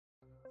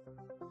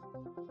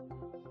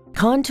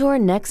Contour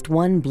Next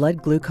One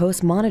Blood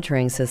Glucose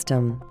Monitoring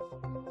System.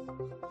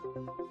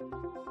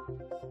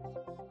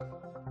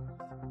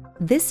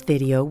 This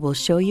video will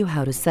show you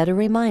how to set a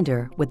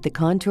reminder with the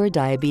Contour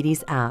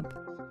Diabetes app.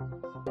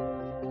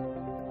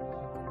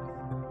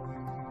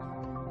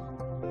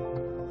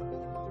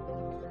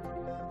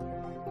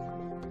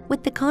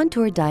 With the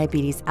Contour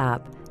Diabetes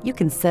app, you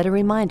can set a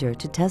reminder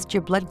to test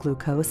your blood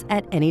glucose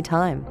at any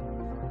time.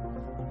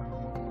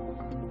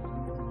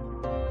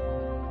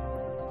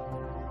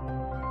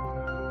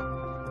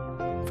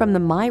 From the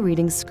My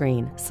Readings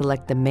screen,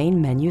 select the main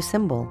menu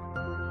symbol.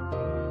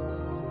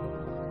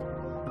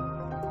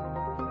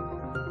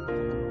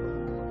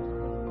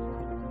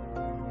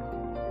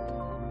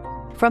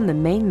 From the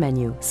main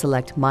menu,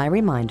 select My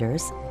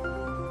Reminders,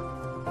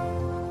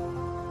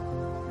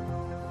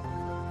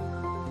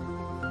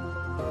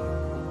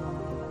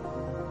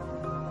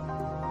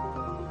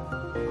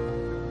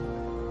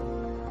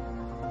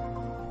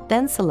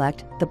 then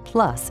select the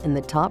plus in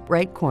the top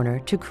right corner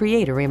to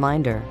create a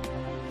reminder.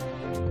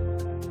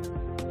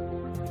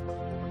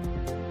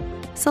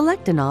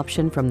 Select an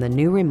option from the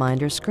new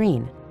reminder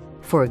screen.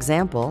 For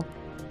example,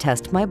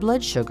 test my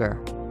blood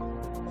sugar.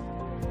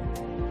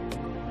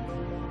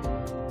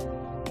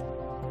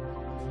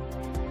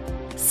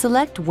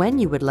 Select when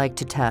you would like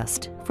to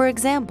test, for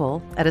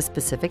example, at a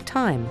specific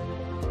time.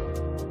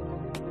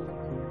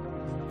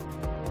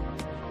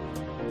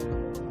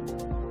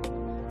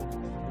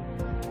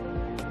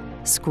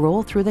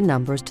 Scroll through the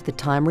numbers to the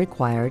time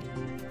required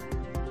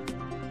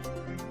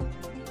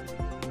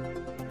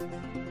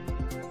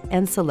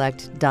and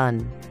select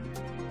Done.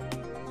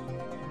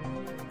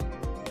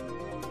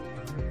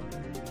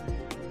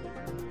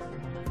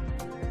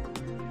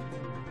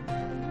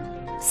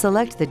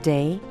 Select the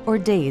day or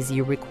days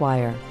you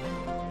require.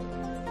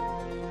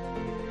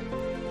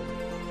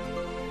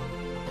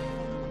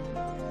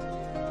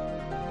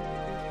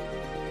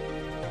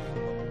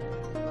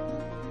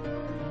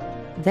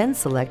 Then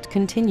select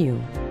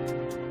Continue.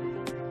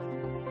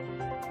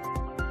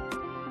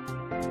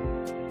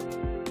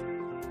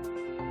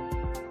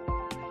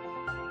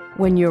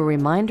 When your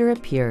reminder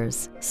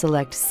appears,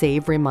 select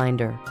Save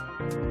Reminder.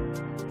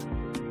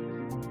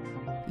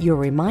 Your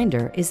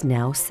reminder is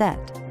now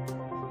set.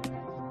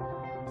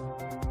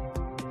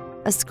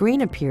 A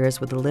screen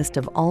appears with a list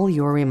of all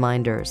your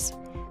reminders.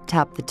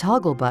 Tap the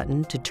toggle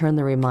button to turn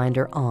the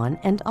reminder on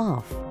and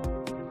off.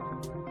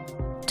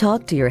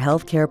 Talk to your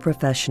healthcare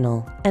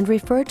professional and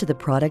refer to the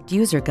product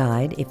user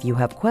guide if you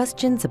have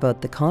questions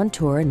about the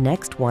Contour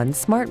Next One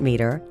Smart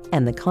Meter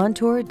and the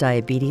Contour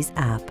Diabetes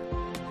app.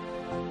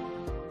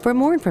 For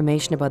more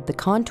information about the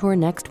Contour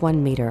Next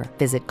One meter,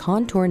 visit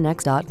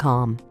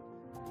contournext.com.